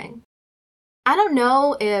everything." I don't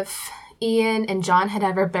know if Ian and John had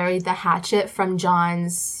ever buried the hatchet from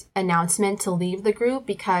John's announcement to leave the group,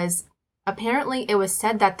 because apparently it was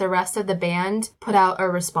said that the rest of the band put out a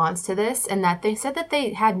response to this, and that they said that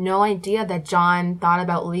they had no idea that John thought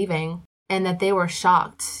about leaving and that they were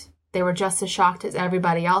shocked. They were just as shocked as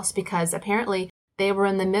everybody else because apparently they were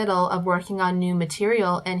in the middle of working on new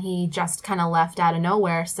material and he just kind of left out of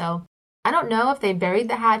nowhere. So I don't know if they buried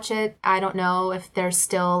the hatchet. I don't know if there's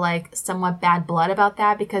still like somewhat bad blood about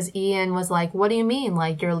that, because Ian was like, "What do you mean?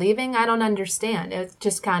 Like, you're leaving? I don't understand." It's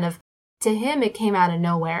just kind of, to him, it came out of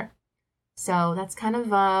nowhere. So that's kind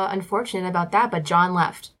of unfortunate about that, but John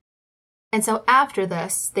left. And so after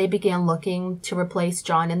this, they began looking to replace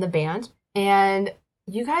John in the band. And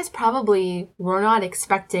you guys probably were not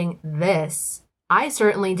expecting this. I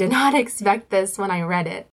certainly did not expect this when I read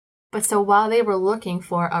it. But so while they were looking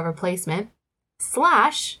for a replacement,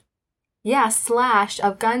 Slash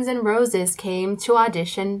of Guns N' Roses came to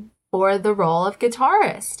audition for the role of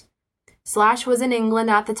guitarist. Slash was in England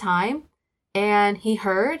at the time, and he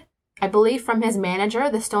heard, I believe from his manager,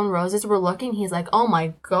 the Stone Roses were looking. He's like, "Oh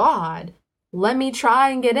my God, let me try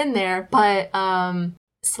and get in there." But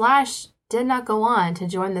Slash did not go on to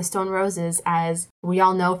join the Stone Roses, as we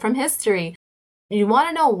all know from history. You want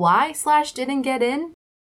to know why Slash didn't get in?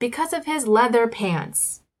 Because of his leather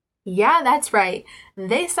pants. Yeah, that's right.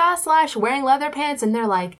 They saw Slash wearing leather pants and they're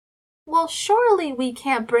like, "Well, surely we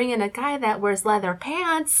can't bring in a guy that wears leather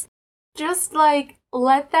pants." Just like,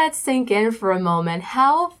 let that sink in for a moment.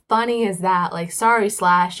 How funny is that? Like, sorry,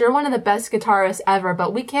 Slash, you're one of the best guitarists ever,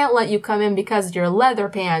 but we can't let you come in because of your leather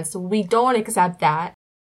pants. We don't accept that.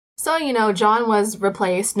 So, John was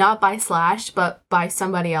replaced not by Slash, but by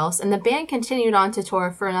somebody else, and the band continued on to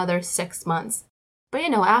tour for another 6 months. But,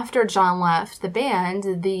 after John left the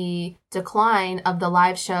band, the decline of the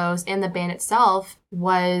live shows and the band itself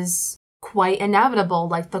was quite inevitable.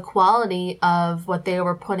 Like, the quality of what they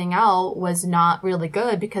were putting out was not really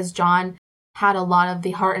good because John had a lot of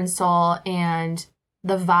the heart and soul and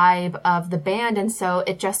the vibe of the band, and so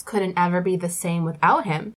it just couldn't ever be the same without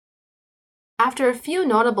him. After a few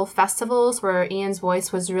notable festivals where Ian's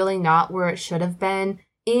voice was really not where it should have been,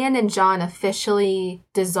 Ian and John officially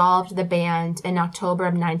dissolved the band in October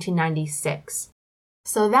of 1996.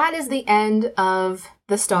 So that is the end of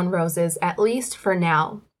the Stone Roses, at least for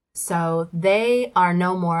now. So they are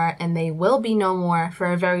no more, and they will be no more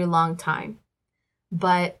for a very long time.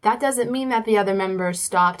 But that doesn't mean that the other members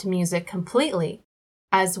stopped music completely.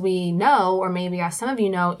 As we know, or maybe as some of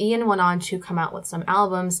you know, Ian went on to come out with some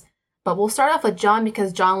albums, but we'll start off with John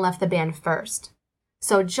because John left the band first.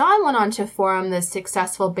 So John went on to form the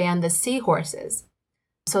successful band The Seahorses.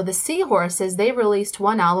 So The Seahorses, they released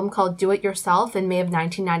one album called Do It Yourself in May of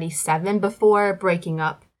 1997 before breaking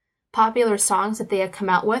up. Popular songs that they had come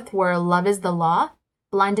out with were Love Is the Law,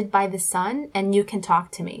 Blinded by the Sun, and You Can Talk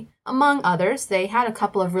to Me. Among others, they had a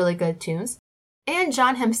couple of really good tunes. And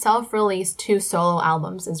John himself released 2 solo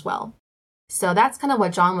albums as well. So that's kind of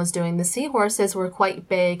what John was doing. The Seahorses were quite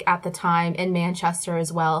big at the time in Manchester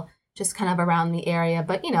as well, just kind of around the area.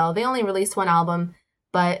 But, they only released one album.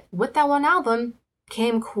 But with that one album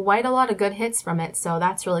came quite a lot of good hits from it, so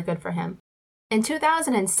that's really good for him. In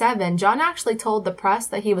 2007, John actually told the press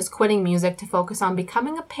that he was quitting music to focus on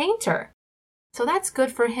becoming a painter. So that's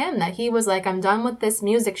good for him, that he was like, I'm done with this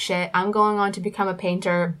music shit. I'm going on to become a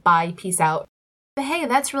painter. Bye, peace out. But hey,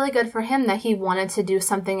 that's really good for him that he wanted to do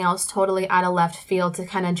something else totally out of left field to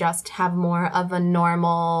kind of just have more of a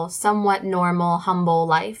normal, somewhat normal, humble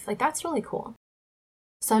life. Like, that's really cool.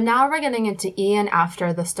 So now we're getting into Ian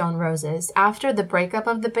after the Stone Roses. After the breakup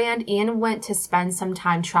of the band, Ian went to spend some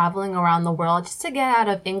time traveling around the world just to get out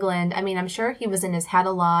of England. I mean, I'm sure he was in his head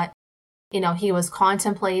a lot. He was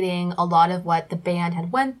contemplating a lot of what the band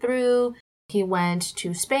had went through. He went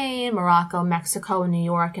to Spain, Morocco, Mexico, New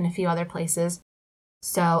York, and a few other places.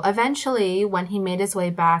 So eventually, when he made his way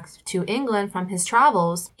back to England from his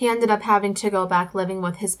travels, he ended up having to go back living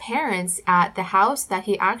with his parents at the house that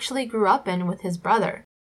he actually grew up in with his brother.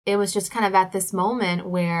 It was just kind of at this moment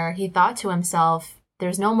where he thought to himself,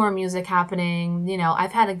 there's no more music happening.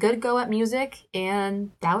 I've had a good go at music, and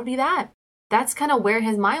that would be that. That's kind of where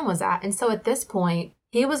his mind was at. And so at this point,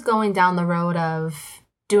 he was going down the road of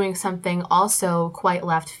doing something also quite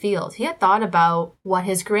left field. He had thought about what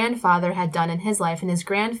his grandfather had done in his life, and his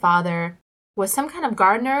grandfather was some kind of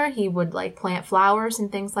gardener. He would plant flowers and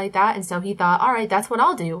things like that. And so he thought, all right, that's what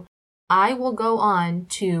I'll do. I will go on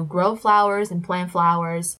to grow flowers and plant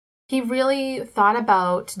flowers. He really thought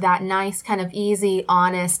about that nice, kind of easy,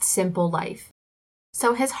 honest, simple life.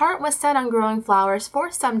 So his heart was set on growing flowers for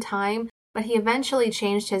some time, but he eventually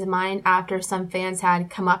changed his mind after some fans had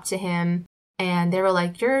come up to him and they were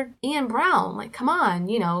like, you're Ian Brown, come on,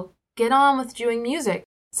 get on with doing music.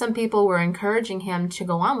 Some people were encouraging him to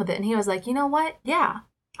go on with it. And he was like, you know what? Yeah,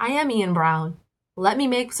 I am Ian Brown. Let me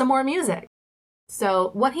make some more music.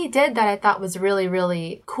 So what he did that I thought was really,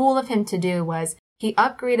 really cool of him to do was he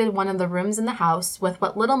upgraded one of the rooms in the house with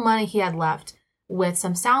what little money he had left with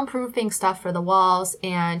some soundproofing stuff for the walls.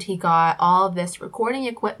 And he got all of this recording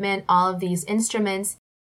equipment, all of these instruments.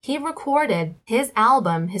 He recorded his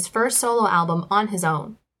album, his first solo album, on his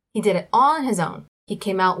own. He did it all on his own. He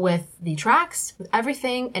came out with the tracks, with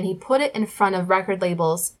everything, and he put it in front of record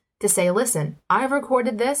labels to say, listen, I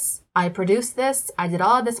recorded this, I produced this, I did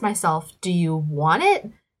all of this myself. Do you want it?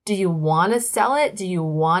 Do you want to sell it? Do you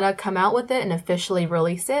want to come out with it and officially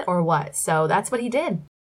release it or what? So that's what he did.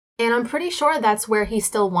 And I'm pretty sure that's where he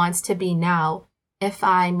still wants to be now. If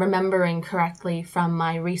I'm remembering correctly from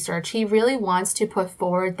my research, he really wants to put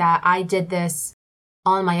forward that I did this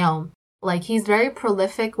on my own. He's very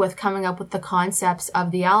prolific with coming up with the concepts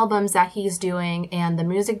of the albums that he's doing and the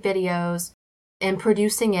music videos and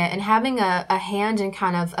producing it and having a hand in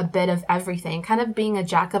kind of a bit of everything, kind of being a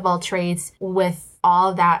jack of all trades with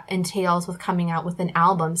all that entails with coming out with an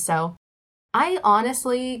album. So I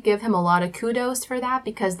honestly give him a lot of kudos for that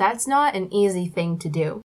because that's not an easy thing to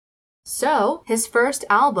do. So, his first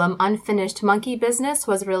album, Unfinished Monkey Business,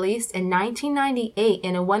 was released in 1998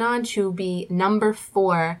 and it went on to be number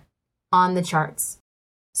 4 on the charts.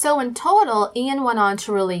 So in total, Ian went on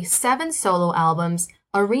to release 7 solo albums,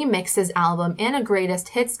 a remixes album, and a greatest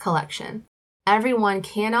hits collection. Everyone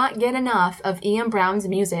cannot get enough of Ian Brown's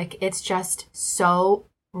music. It's just so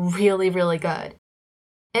really, really good.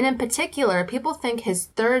 And in particular, people think his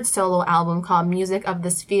third solo album called Music of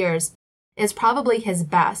the Spheres is probably his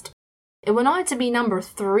best. It went on to be number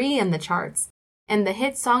 3 in the charts, and the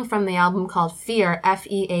hit song from the album called Fear,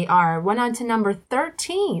 F-E-A-R, went on to number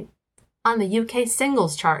 13 on the UK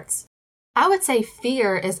singles charts. I would say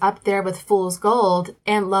Fear is up there with Fool's Gold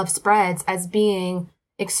and Love Spreads as being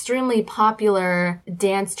extremely popular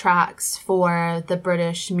dance tracks for the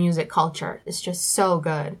British music culture. It's just so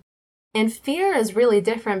good. And Fear is really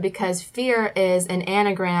different because Fear is an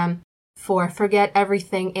anagram for forget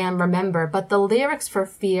everything and remember, but the lyrics for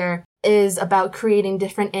Fear is about creating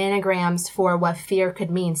different anagrams for what fear could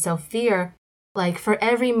mean. So fear, like for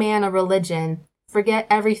every man a religion, forget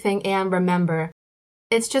everything and remember.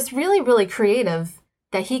 It's just really, really creative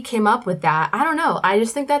that he came up with that. I don't know. I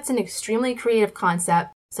just think that's an extremely creative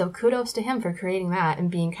concept. So kudos to him for creating that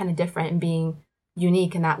and being kind of different and being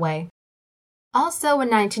unique in that way. Also in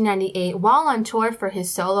 1998, while on tour for his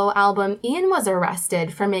solo album, Ian was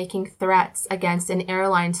arrested for making threats against an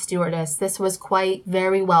airline stewardess. This was quite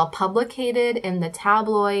very well publicated in the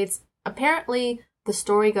tabloids. Apparently, the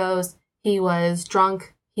story goes, he was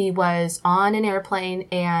drunk, he was on an airplane,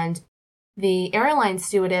 and the airline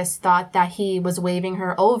stewardess thought that he was waving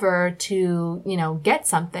her over to, get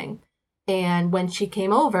something. And when she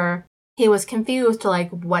came over, he was confused to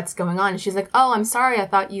what's going on. And she's like, oh, I'm sorry. I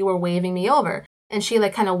thought you were waving me over. And she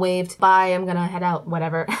kind of waved, bye, I'm going to head out,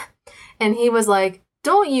 whatever. And he was like,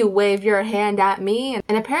 don't you wave your hand at me.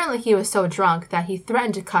 And apparently he was so drunk that he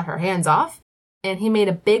threatened to cut her hands off. And he made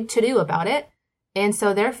a big to-do about it. And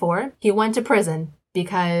so therefore, he went to prison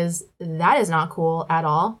because that is not cool at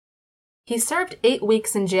all. He served 8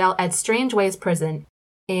 weeks in jail at Strangeways Prison.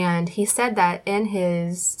 And he said that in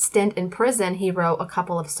his stint in prison, he wrote a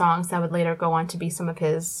couple of songs that would later go on to be some of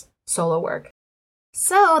his solo work.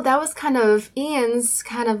 So that was kind of Ian's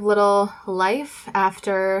little life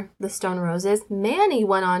after the Stone Roses. Manny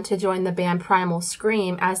went on to join the band Primal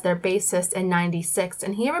Scream as their bassist in 96,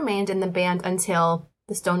 and he remained in the band until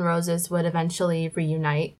the Stone Roses would eventually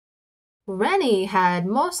reunite. Rennie had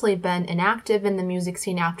mostly been inactive in the music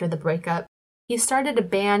scene after the breakup. He started a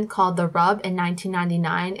band called The Rub in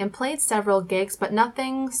 1999 and played several gigs, but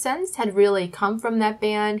nothing since had really come from that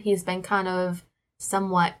band. He's been kind of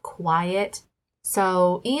somewhat quiet.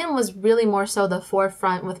 So Ian was really more so the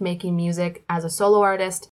forefront with making music as a solo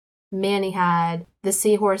artist. Manny had the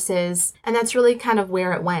Seahorses, and that's really kind of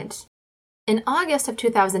where it went. In August of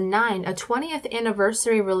 2009, a 20th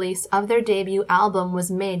anniversary release of their debut album was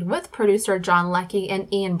made with producer John Leckie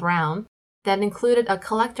and Ian Brown that included a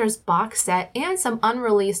collector's box set and some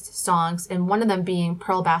unreleased songs, and one of them being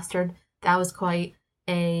Pearl Bastard. That was quite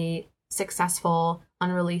a successful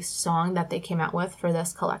unreleased song that they came out with for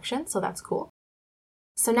this collection, so that's cool.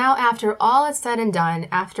 So now after all is said and done,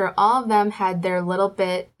 after all of them had their little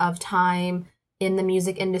bit of time in the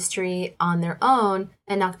music industry on their own,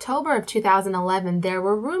 in October of 2011, there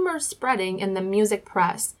were rumors spreading in the music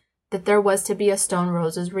press that there was to be a Stone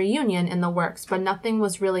Roses reunion in the works, but nothing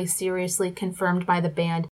was really seriously confirmed by the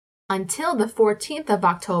band until the 14th of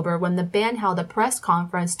October when the band held a press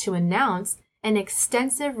conference to announce an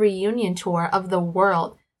extensive reunion tour of the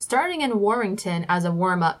world, starting in Warrington as a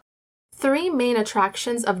warm-up. 3 main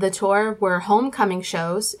attractions of the tour were homecoming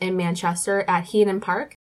shows in Manchester at Heaton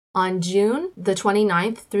Park on June the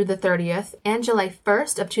 29th through the 30th and July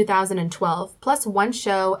 1st of 2012, plus 1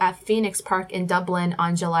 show at Phoenix Park in Dublin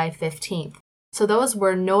on July 15th. So those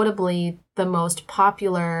were notably the most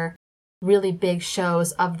popular, really big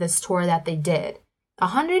shows of this tour that they did.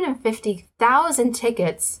 150,000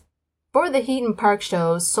 tickets for the Heaton Park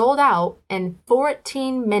shows sold out in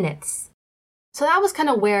 14 minutes. So that was kind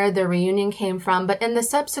of where the reunion came from, but in the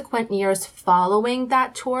subsequent years following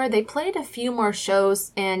that tour, they played a few more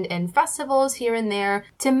shows and festivals here and there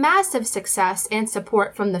to massive success and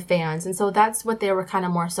support from the fans. And so that's what they were kind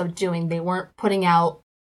of more so doing. They weren't putting out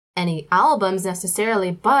any albums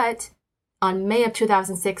necessarily, but on May of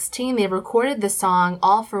 2016, they recorded the song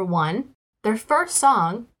All for One, their first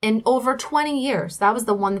song in over 20 years. That was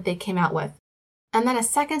the one that they came out with. And then a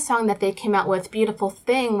second song that they came out with, Beautiful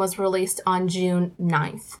Thing, was released on June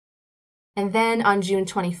 9th. And then on June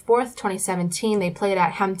 24th, 2017, they played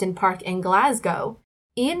at Hampden Park in Glasgow.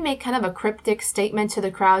 Ian made kind of a cryptic statement to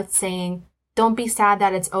the crowd saying, "Don't be sad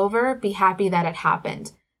that it's over, be happy that it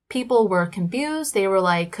happened." People were confused. They were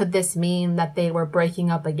like, could this mean that they were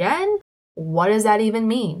breaking up again? What does that even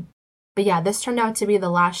mean? But yeah, this turned out to be the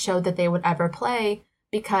last show that they would ever play,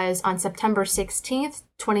 because on September 16th,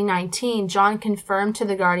 2019, John confirmed to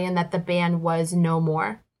The Guardian that the band was no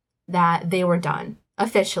more, that they were done,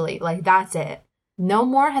 officially, that's it. No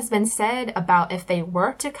more has been said about if they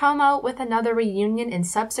were to come out with another reunion in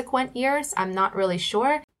subsequent years. I'm not really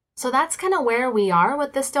sure. So that's kind of where we are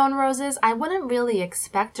with the Stone Roses. I wouldn't really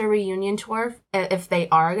expect a reunion tour if they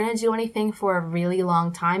are going to do anything for a really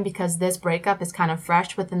long time, because this breakup is kind of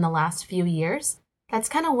fresh within the last few years. That's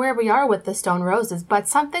kind of where we are with the Stone Roses. But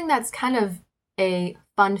something that's kind of a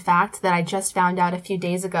fun fact that I just found out a few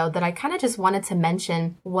days ago that I kind of just wanted to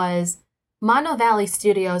mention was Mono Valley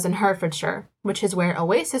Studios in Hertfordshire, which is where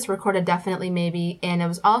Oasis recorded Definitely Maybe, and it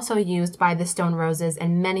was also used by the Stone Roses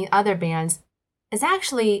and many other bands, is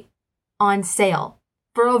actually on sale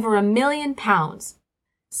for over £1 million.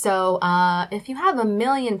 So if you have £1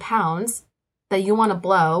 million that you want to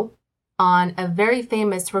blow on a very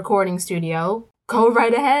famous recording studio, go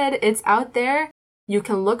right ahead. It's out there. You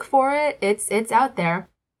can look for it. It's out there.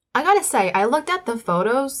 I gotta say, I looked at the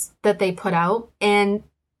photos that they put out, and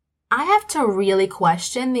I have to really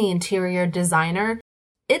question the interior designer.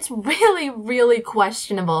 It's really, really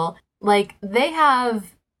questionable. Like, they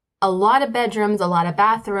have a lot of bedrooms, a lot of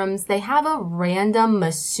bathrooms. They have a random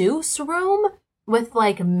masseuse room with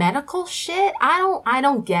like medical shit. I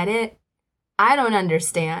don't get it. I don't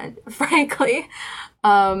understand, frankly.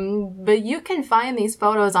 But you can find these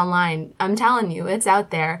photos online. I'm telling you, it's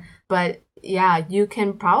out there. But yeah, you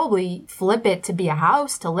can probably flip it to be a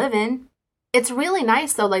house to live in. It's really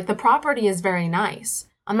nice though. Like, the property is very nice.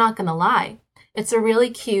 I'm not gonna lie. It's a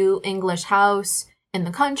really cute English house in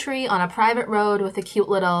the country on a private road with a cute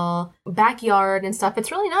little backyard and stuff. It's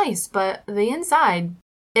really nice, but the inside,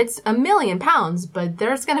 it's £1 million, but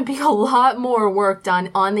there's going to be a lot more work done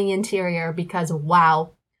on the interior because,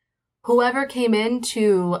 wow, whoever came in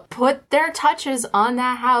to put their touches on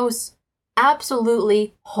that house,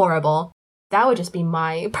 absolutely horrible. That would just be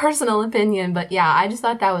my personal opinion, but yeah, I just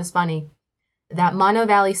thought that was funny. That Mono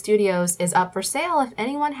Valley Studios is up for sale. If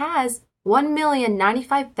anyone has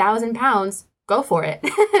 £1,095,000, go for it.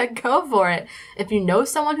 Go for it. If you know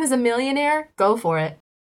someone who's a millionaire, go for it.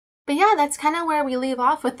 But yeah, that's kind of where we leave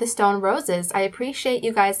off with the Stone Roses. I appreciate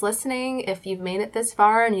you guys listening. If you've made it this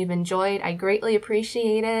far and you've enjoyed, I greatly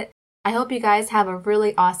appreciate it. I hope you guys have a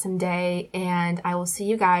really awesome day, and I will see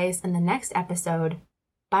you guys in the next episode.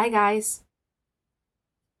 Bye, guys.